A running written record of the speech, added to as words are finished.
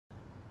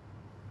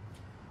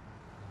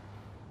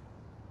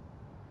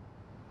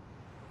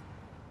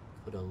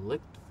could have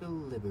licked the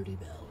Liberty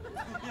Bell.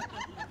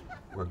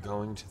 We're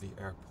going to the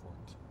airport.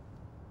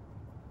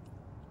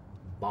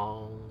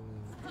 Bong.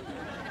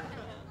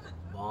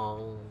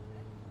 Bong.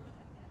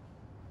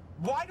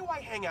 Why do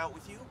I hang out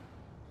with you?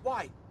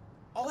 Why?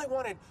 All I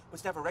wanted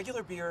was to have a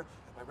regular beer at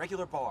my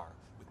regular bar,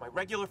 with my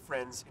regular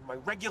friends in my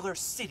regular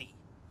city.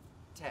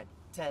 Ted.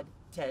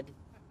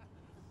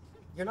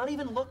 You're not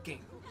even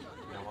looking.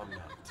 No, I'm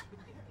not.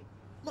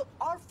 Look,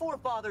 our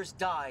forefathers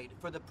died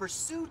for the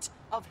pursuit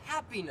of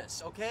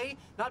happiness, okay?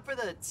 Not for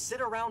the sit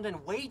around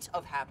and wait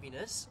of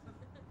happiness.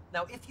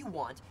 Now, if you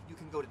want, you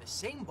can go to the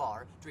same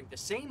bar, drink the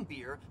same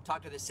beer,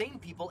 talk to the same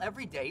people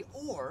every day,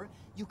 or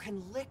you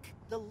can lick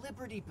the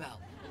Liberty Bell.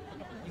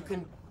 You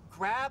can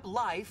grab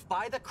life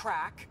by the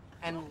crack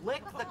and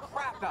lick the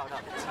crap out of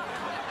it.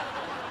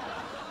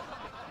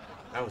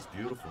 That was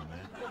beautiful,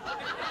 man.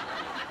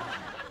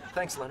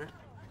 Thanks, Leonard.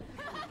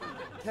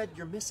 Ted,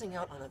 you're missing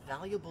out on a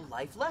valuable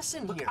life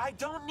lesson here. I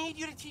don't need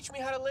you to teach me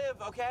how to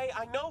live, okay?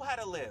 I know how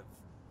to live.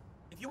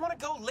 If you want to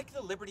go lick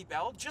the Liberty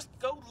Bell, just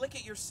go lick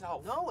it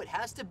yourself. No, it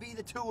has to be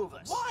the two of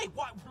us. Why?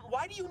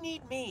 Why do you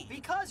need me?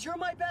 Because you're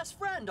my best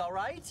friend, all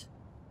right?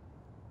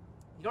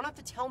 You don't have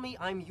to tell me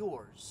I'm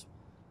yours.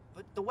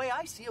 But the way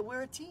I see it,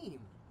 we're a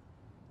team.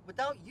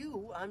 Without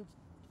you, I'm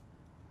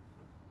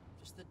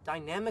just the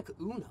dynamic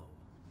Uno.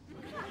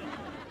 Well,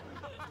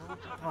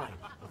 fine.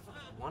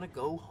 If you want to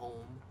go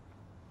home,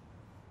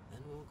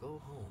 then we'll go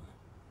home.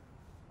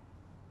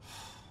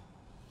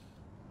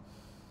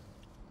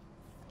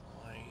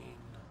 Fine.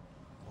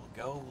 We'll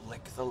go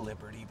lick the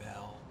Liberty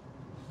Bell.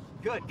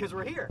 Good, because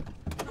we're here.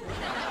 I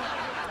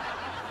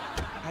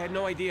had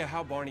no idea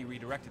how Barney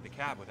redirected the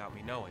cab without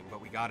me knowing,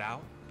 but we got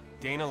out,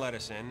 Dana let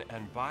us in,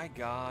 and by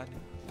God,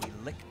 we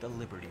licked the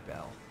Liberty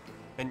Bell.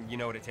 And you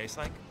know what it tastes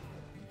like?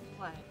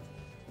 What?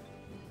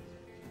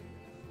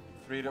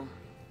 Freedom.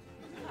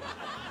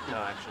 No,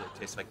 actually, it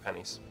tastes like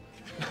pennies.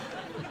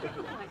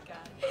 Oh my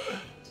God.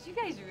 Did you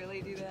guys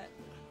really do that?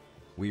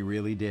 We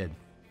really did.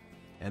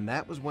 And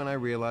that was when I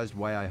realized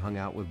why I hung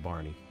out with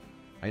Barney.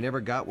 I never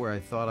got where I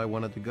thought I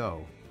wanted to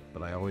go,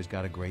 but I always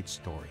got a great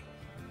story.